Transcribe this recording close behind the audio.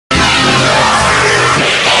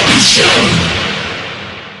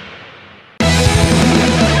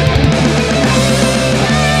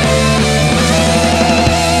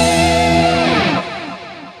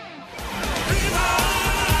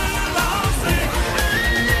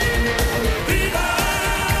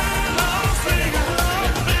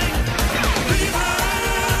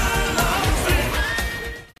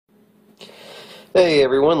Hey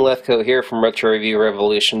everyone, Lefko here from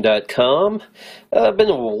RetroReviewRevolution.com. Been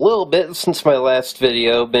a little bit since my last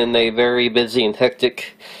video, been a very busy and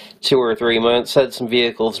hectic 2 or 3 months, had some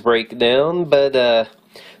vehicles break down, but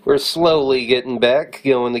we're slowly getting back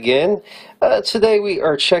going again. Today we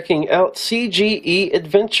are checking out CGE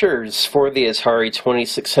Adventures for the Atari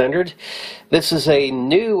 2600. This is a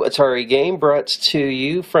new Atari game brought to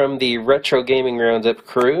you from the Retro Gaming Roundup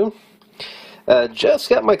crew. Just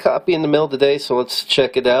got my copy in the mail today, so let's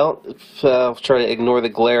check it out. I'll try to ignore the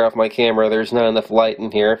glare off my camera. There's not enough light in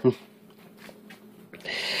here.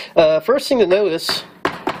 First thing to notice,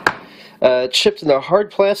 it's shipped in a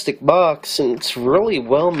hard plastic box, and it's really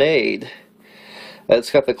well made.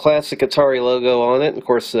 It's got the classic Atari logo on it, and of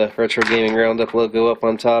course the Retro Gaming Roundup logo up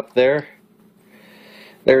on top there.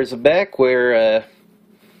 There's a back where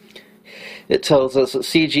it tells us that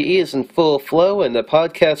CGE is in full flow and the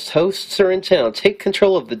podcast hosts are in town. Take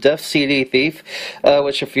control of the Deaf CD Thief,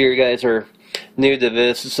 which if you guys are new to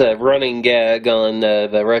this, is a running gag on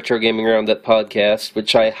the Retro Gaming Roundup podcast,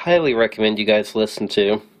 which I highly recommend you guys listen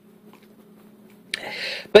to.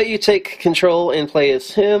 But you take control and play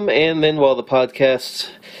as him, and then while the podcast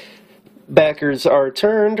backers are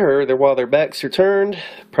turned, or while their backs are turned,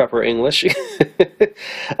 proper English,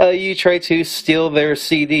 you try to steal their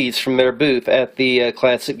CDs from their booth at the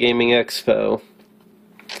Classic Gaming Expo.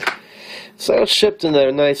 So it's shipped in a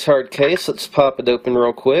nice hard case. Let's pop it open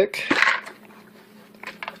real quick.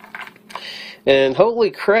 And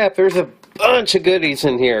holy crap, there's a bunch of goodies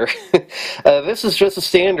in here. This is just a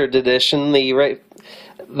standard edition.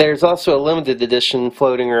 There's also a limited edition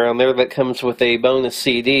floating around there that comes with a bonus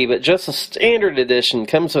CD, but just a standard edition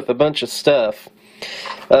comes with a bunch of stuff.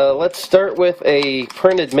 Let's start with a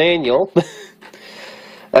printed manual.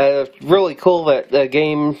 Really cool that a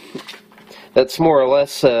game that's more or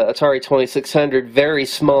less Atari 2600, very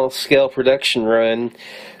small scale production run,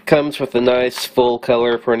 comes with a nice full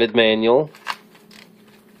color printed manual.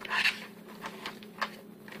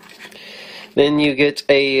 Then you get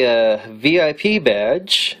a VIP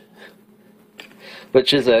badge,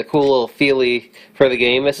 which is a cool little feelie for the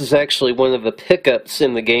game. This is actually one of the pickups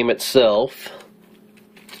in the game itself.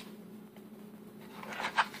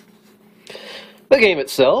 The game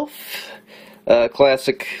itself,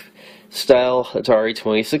 classic style Atari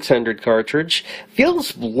 2600 cartridge,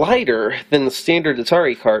 feels lighter than the standard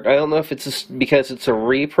Atari cart. I don't know if it's just because it's a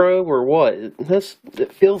repro or what.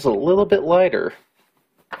 It feels a little bit lighter.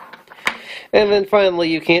 And then finally,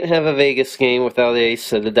 you can't have a Vegas game without a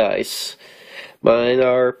set of dice. Mine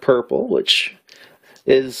are purple, which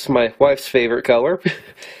is my wife's favorite color,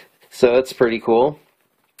 so that's pretty cool.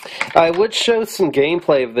 I would show some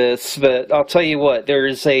gameplay of this, but I'll tell you what,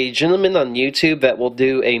 there's a gentleman on YouTube that will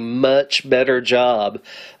do a much better job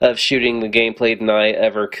of shooting the gameplay than I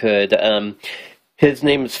ever could. His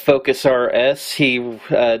name is Focus RS. He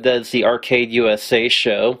does the Arcade USA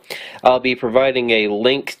show. I'll be providing a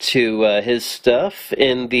link to his stuff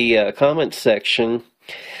in the comments section.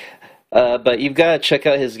 But you've got to check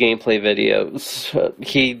out his gameplay videos.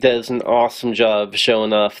 He does an awesome job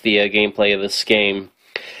showing off the gameplay of this game.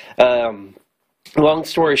 Long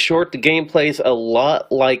story short, the gameplay's a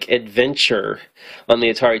lot like Adventure on the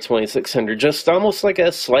Atari 2600, just almost like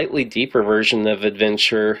a slightly deeper version of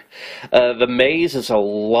Adventure. The maze is a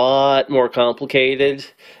lot more complicated.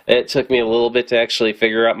 It took me a little bit to actually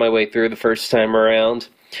figure out my way through the first time around.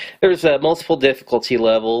 There's multiple difficulty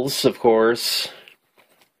levels, of course.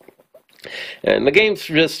 And the game's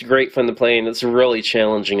just great fun to play, and it's really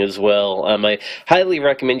challenging as well. I highly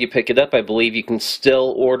recommend you pick it up. I believe you can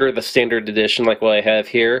still order the standard edition like what I have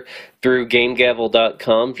here through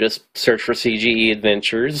GameGavel.com. Just search for CGE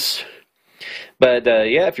Adventures. But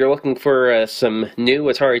yeah, if you're looking for some new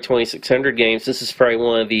Atari 2600 games, this is probably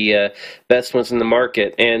one of the best ones in the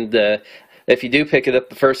market. And if you do pick it up,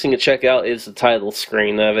 the first thing to check out is the title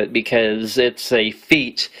screen of it, because it's a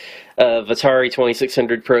feat of Atari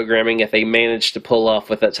 2600 programming if they manage to pull off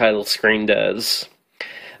what that title screen does.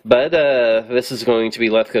 But this is going to be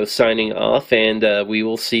Lefko signing off, and we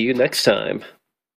will see you next time.